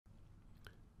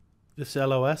This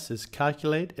LOS is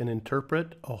calculate and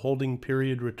interpret a holding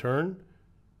period return,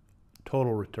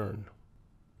 total return.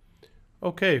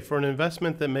 Okay, for an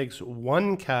investment that makes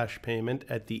one cash payment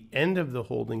at the end of the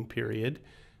holding period,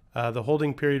 the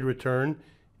holding period return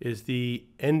is the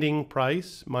ending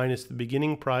price minus the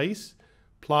beginning price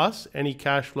plus any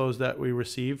cash flows that we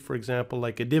receive, for example,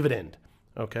 like a dividend,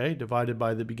 okay, divided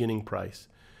by the beginning price.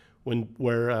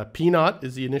 Where P0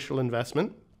 is the initial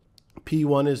investment,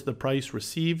 P1 is the price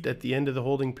received at the end of the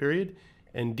holding period,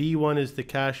 and D1 is the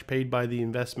cash paid by the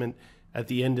investment at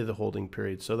the end of the holding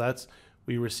period. So that's,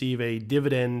 we receive a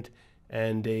dividend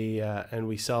and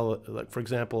we sell, like for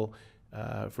example,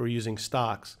 if we're using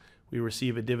stocks, we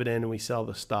receive a dividend and we sell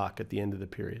the stock at the end of the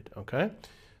period, okay?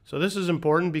 So this is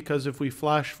important because if we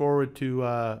flash forward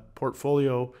to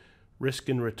portfolio risk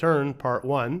and return, part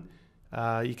 1,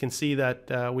 you can see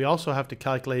that we also have to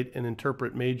calculate and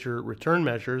interpret major return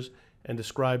measures and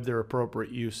describe their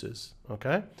appropriate uses,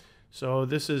 okay? So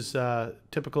this is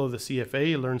typical of the CFA.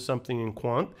 You learn something in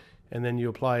quant, and then you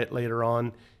apply it later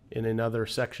on in another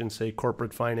section, say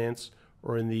corporate finance,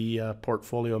 or in the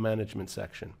portfolio management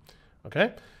section,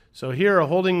 okay? So here, a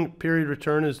holding period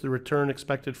return is the return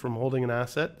expected from holding an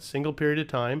asset, single period of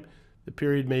time. The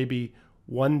period may be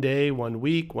 1 day, 1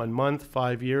 week, 1 month,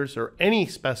 5 years, or any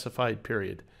specified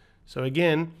period. So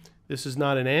again, this is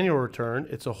not an annual return,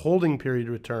 it's a holding period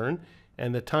return,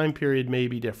 and the time period may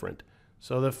be different.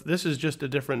 So this is just a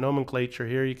different nomenclature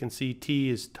here. You can see T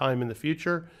is time in the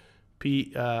future,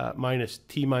 P minus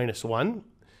T minus 1,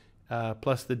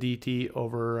 plus the DT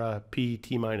over P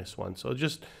T minus 1. So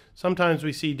just sometimes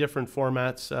we see different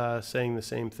formats saying the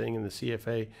same thing in the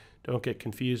CFA. Don't get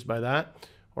confused by that.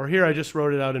 Or here I just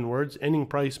wrote it out in words, ending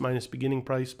price minus beginning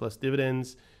price plus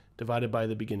dividends divided by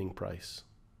the beginning price.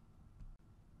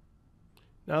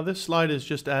 Now this slide is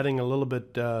just adding a little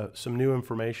bit, some new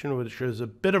information, which is a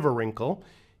bit of a wrinkle.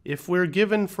 If we're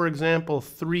given, for example,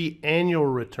 3 annual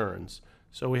returns,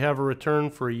 so we have a return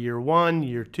for year 1,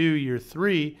 year 2, year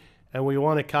 3, and we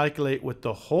want to calculate what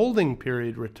the holding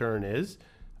period return is,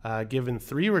 given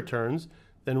 3 returns,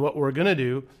 then what we're going to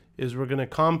do is we're going to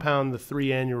compound the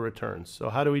 3 annual returns. So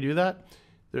how do we do that?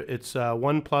 It's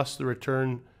 1 plus the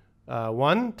return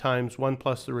 1 times 1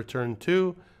 plus the return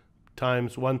 2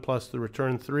 times 1 plus the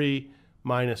return 3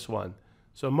 minus 1.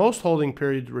 So most holding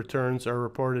period returns are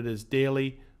reported as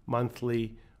daily,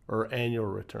 monthly, or annual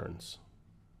returns.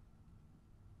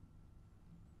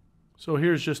 So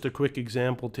here's just a quick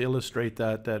example to illustrate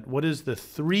that what is the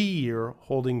 3-year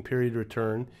holding period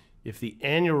return if the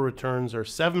annual returns are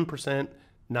 7%,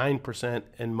 9%,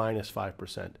 and minus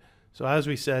 5%. So as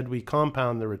we said, we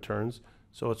compound the returns.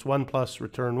 So it's 1 plus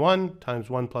return 1 times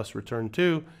 1 plus return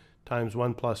 2 times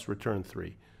 1 plus return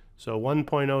 3. So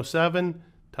 1.07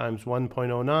 times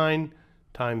 1.09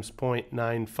 times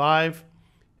 0.95,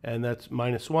 and that's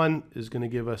minus 1 is going to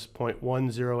give us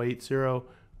 0.1080,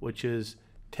 which is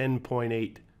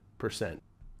 10.8%.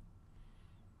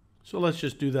 So let's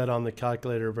just do that on the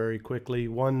calculator very quickly.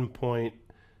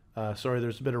 Sorry,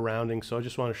 there's a bit of rounding, so I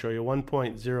just want to show you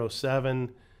 1.07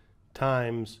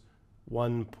 times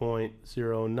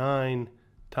 1.09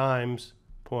 times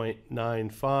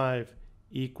 0.95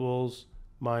 equals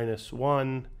minus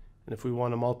 1. And if we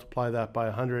want to multiply that by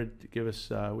 100 to give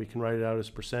us, we can write it out as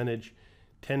percentage,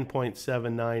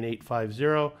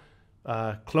 10.79850,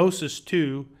 closest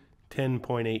to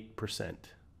 10.8%.